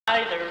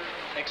neither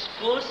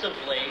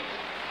exclusively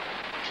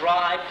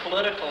drive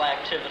political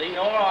activity,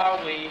 nor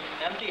are we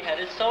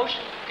empty-headed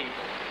social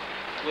people.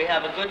 We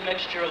have a good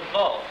mixture of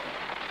both.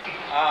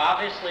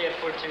 Obviously, if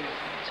we're to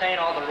obtain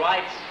all the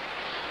rights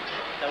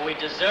that we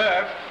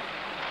deserve,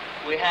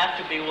 we have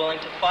to be willing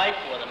to fight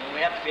for them, and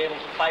we have to be able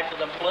to fight for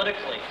them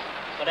politically.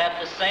 But at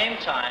the same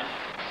time,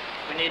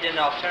 we need an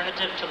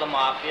alternative to the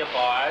mafia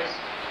bars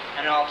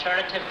and an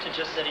alternative to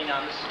just sitting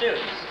on the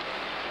stoops.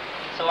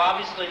 So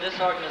obviously this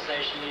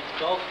organization needs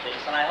both of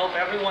these, and I hope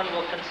everyone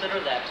will consider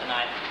that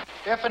tonight.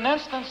 If an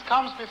instance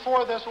comes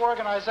before this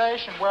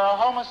organization where a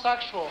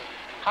homosexual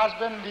has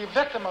been the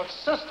victim of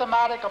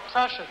systematic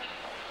oppression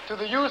to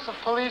the use of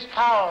police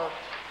power,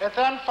 it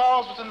then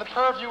falls within the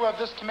purview of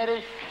this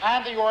committee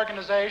and the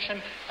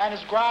organization and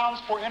is grounds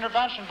for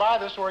intervention by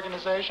this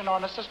organization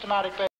on a systematic basis.